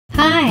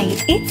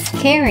it's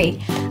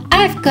Kerry.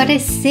 I've got a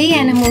sea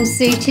animal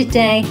zoo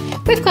today.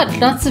 We've got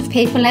lots of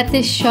people at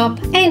this shop,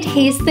 and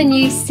here's the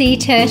new sea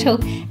turtle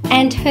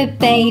and her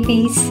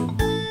babies.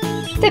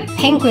 The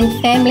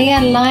penguin family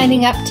are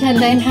lining up to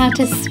learn how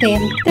to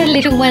swim. The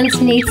little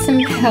ones need some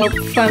help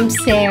from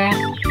Sarah.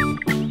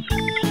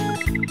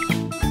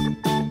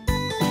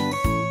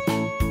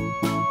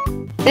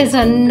 There's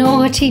a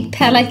naughty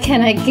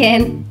pelican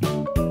again.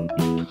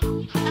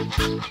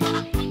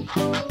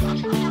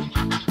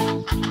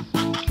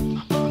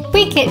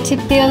 We get to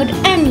build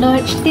and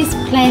launch this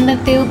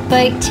Playmobil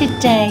boat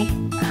today.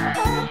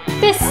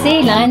 The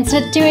sea lions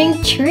are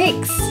doing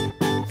tricks.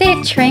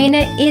 Their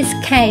trainer is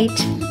Kate.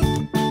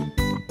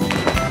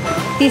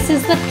 This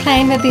is the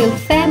Playmobil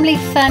Family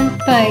Fun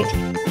boat.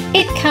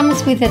 It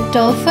comes with a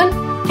dolphin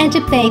and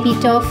a baby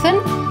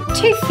dolphin,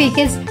 2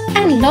 figures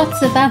and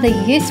lots of other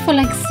useful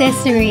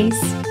accessories.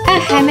 A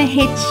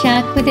hammerhead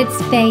shark with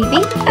its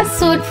baby, a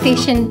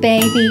swordfish and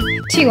baby,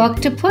 2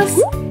 octopus,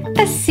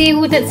 a seal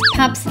with its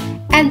pups,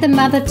 and the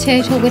mother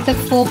turtle with the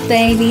 4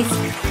 babies.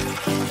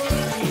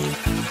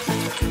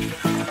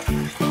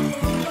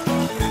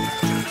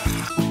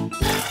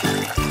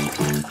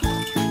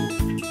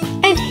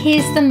 And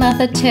here's the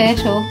mother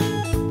turtle.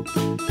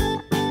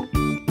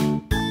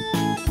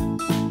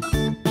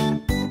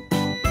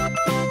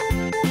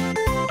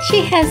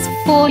 She has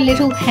 4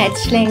 little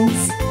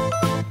hatchlings.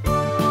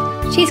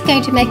 She's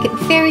going to make it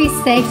very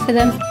safe for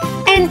them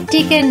and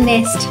dig a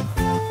nest.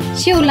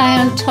 She'll lie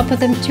on top of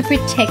them to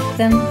protect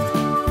them.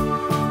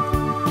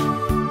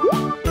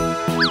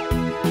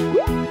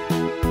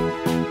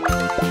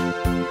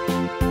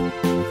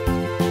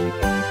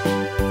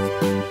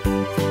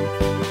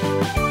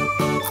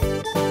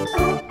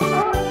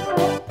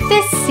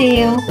 The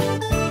seal.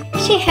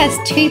 She has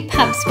 2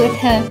 pups with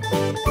her.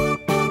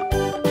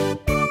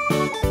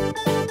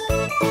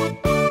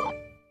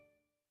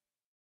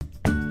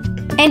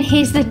 And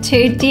here's the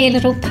 2 dear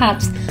little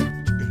pups.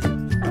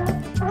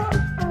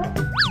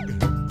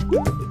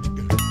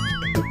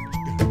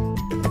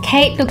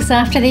 Kate looks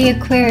after the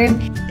aquarium.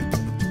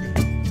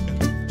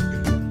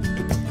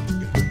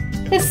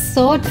 The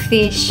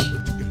swordfish.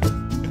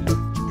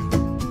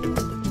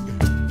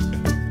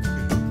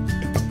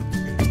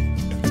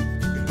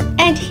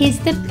 And here's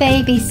the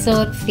baby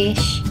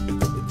swordfish.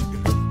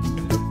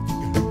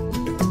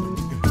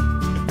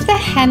 The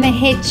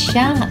hammerhead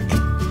shark.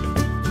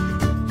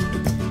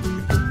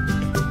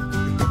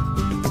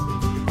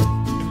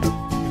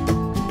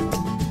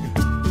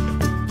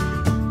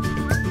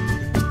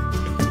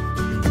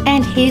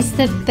 And here's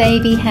the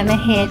baby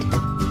hammerhead.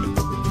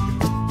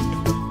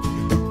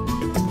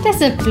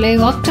 There's a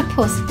blue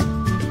octopus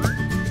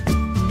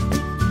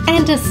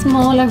and a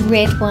smaller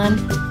red one.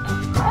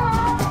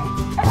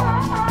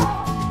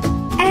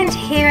 And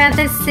here are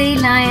the sea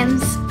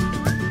lions.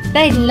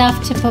 They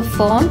love to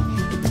perform.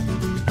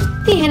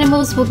 The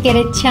animals will get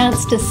a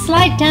chance to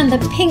slide down the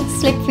pink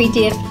slippery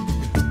dip.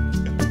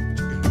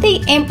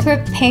 The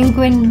emperor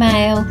penguin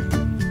male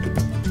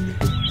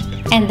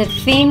and the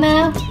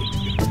female.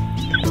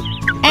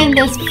 And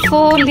there's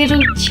 4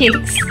 little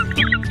chicks.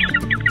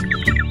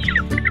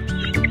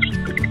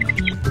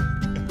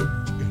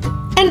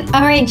 An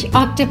orange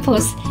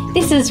octopus.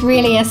 This is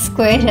really a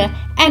squirter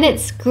and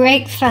it's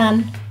great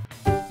fun.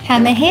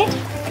 Hammerhead.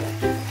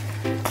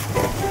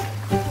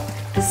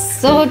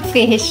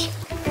 Swordfish.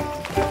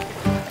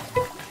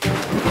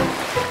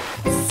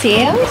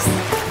 Seals.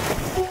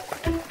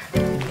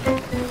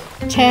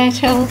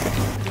 Turtle.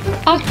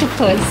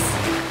 Octopus.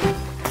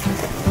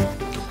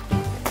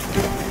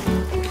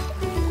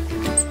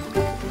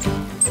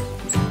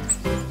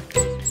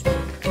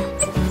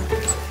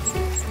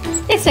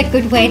 It's a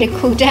good way to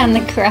cool down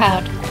the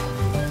crowd.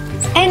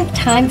 And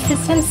time for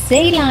some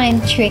sea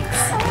lion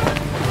tricks.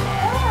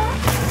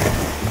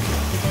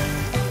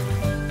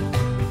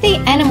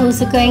 The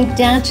animals are going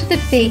down to the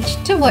beach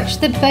to watch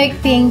the boat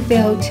being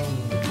built.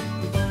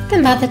 The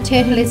mother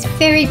turtle is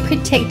very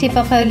protective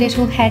of her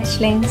little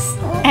hatchlings.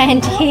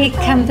 And here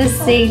come the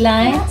sea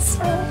lions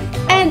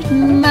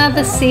and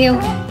mother seal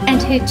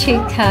and her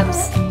 2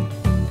 cubs.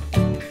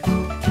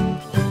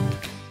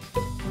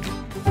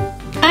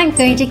 I'm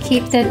going to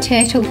keep the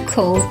turtle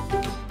cool.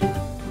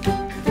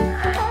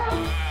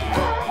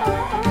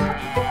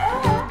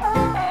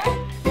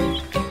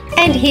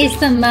 And here's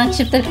the march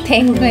of the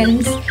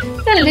penguins.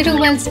 The little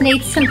ones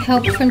need some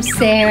help from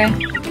Sarah.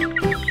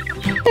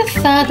 The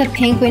father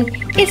penguin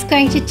is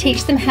going to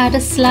teach them how to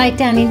slide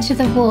down into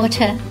the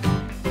water.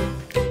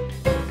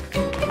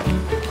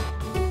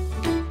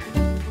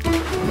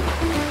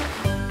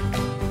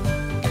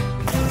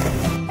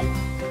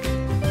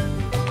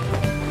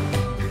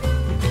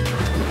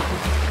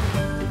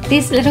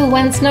 This little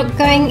one's not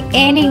going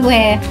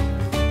anywhere.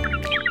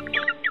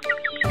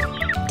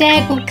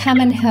 Dad will come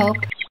and help.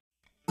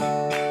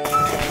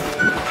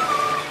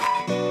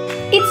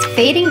 It's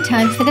feeding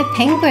time for the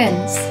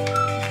penguins.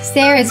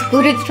 Sarah's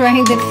good at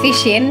throwing the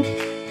fish in.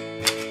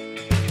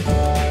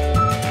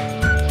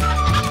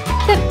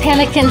 The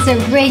pelican's a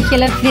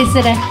regular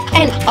visitor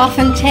and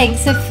often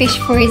takes a fish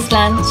for his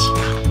lunch.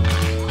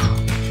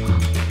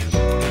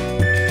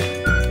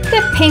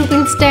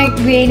 penguins don't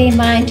really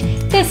mind.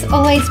 There's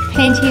always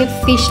plenty of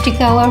fish to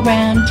go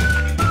around.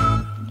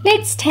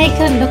 Let's take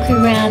a look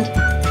around.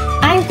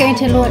 I'm going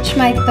to launch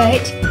my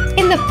boat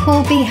in the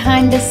pool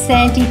behind the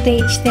sandy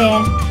beach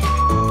there.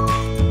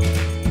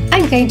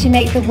 I'm going to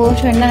make the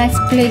water a nice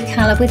blue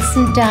colour with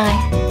some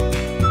dye.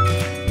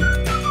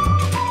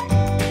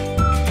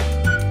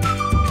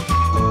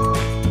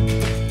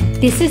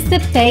 This is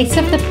the base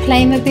of the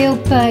Playmobil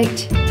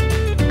boat.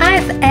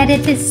 I've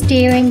added the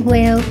steering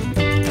wheel.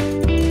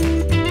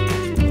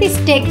 This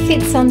deck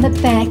fits on the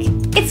back.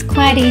 It's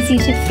quite easy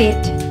to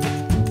fit.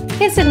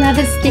 Here's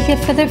another sticker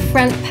for the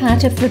front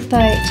part of the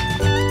boat.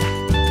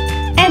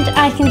 And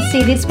I can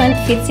see this one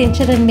fits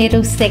into the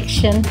middle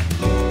section.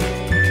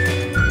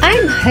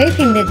 I'm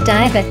hoping the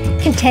diver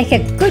can take a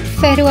good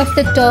photo of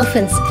the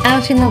dolphins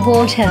out in the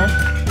water.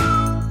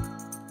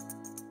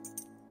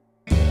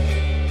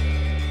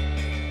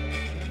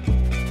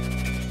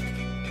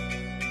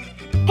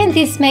 And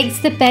this makes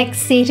the back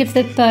seat of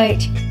the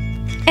boat.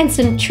 And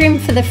some trim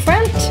for the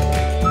front.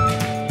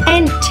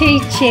 And 2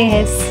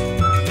 chairs.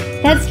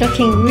 That's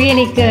looking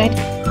really good.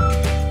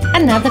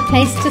 Another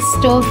place to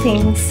store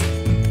things.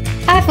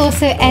 I've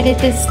also added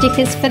the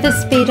stickers for the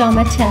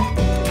speedometer.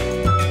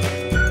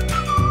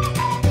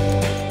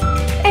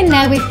 And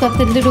now we've got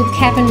the little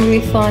cabin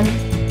roof on.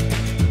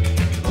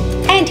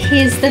 And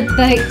here's the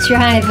boat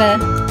driver.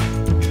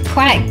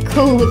 Quite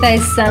cool with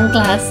those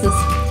sunglasses.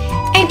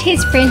 And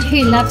his friend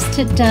who loves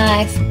to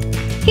dive.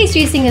 He's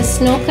using a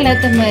snorkel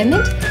at the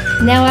moment.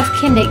 Now I've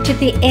connected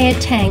the air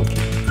tank.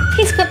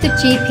 He's got the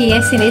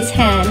GPS in his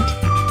hand.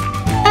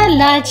 A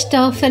large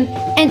dolphin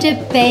and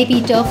a baby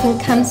dolphin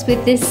comes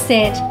with this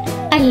set.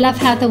 I love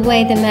how the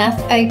way the mouth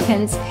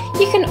opens.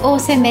 You can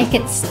also make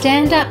it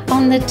stand up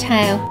on the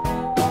tail.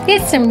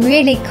 There's some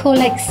really cool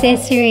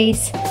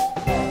accessories.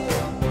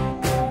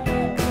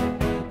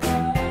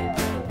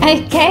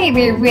 Okay,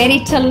 we're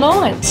ready to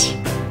launch.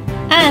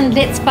 And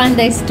let's find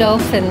those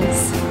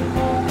dolphins.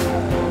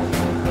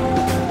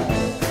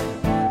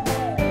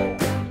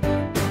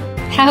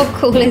 How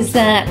cool is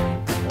that?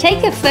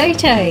 Take a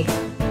photo.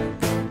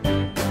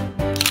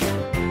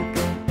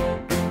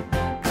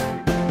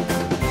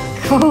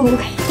 Cool.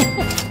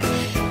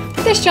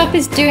 The shop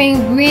is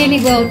doing really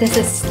well. There's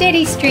a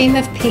steady stream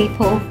of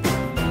people.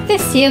 The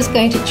seal's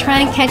going to try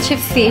and catch a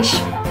fish.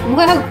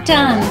 Well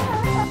done.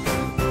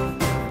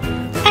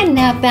 And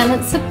now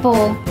balance the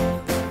ball.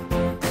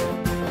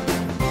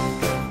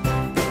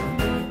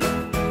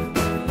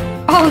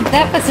 Oh,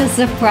 that was a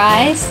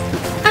surprise.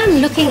 I'm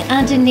looking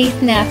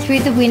underneath now through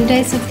the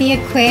windows of the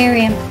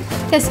aquarium.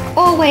 There's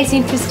always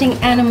interesting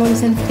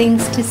animals and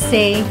things to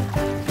see.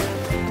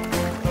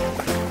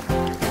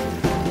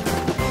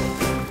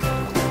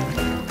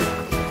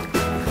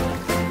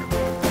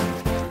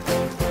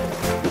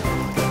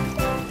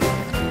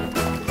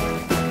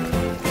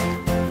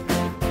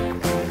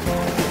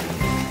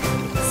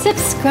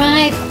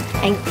 Subscribe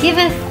and give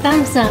a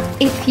thumbs up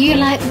if you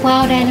like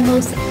wild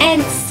animals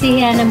and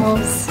sea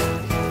animals.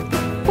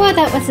 Well,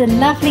 that was a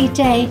lovely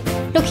day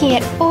looking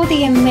at all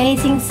the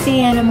amazing sea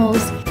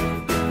animals.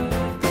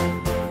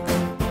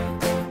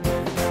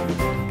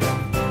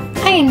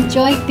 I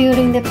enjoyed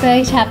building the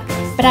boat up,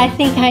 but I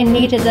think I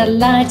needed a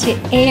larger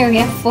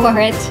area for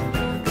it.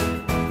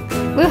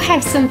 We'll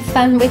have some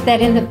fun with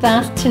that in the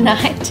bath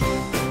tonight.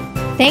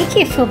 Thank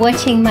you for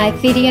watching my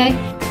video.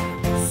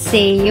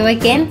 See you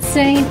again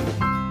soon.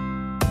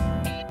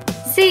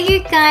 See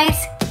you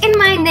guys in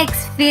my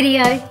next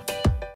video.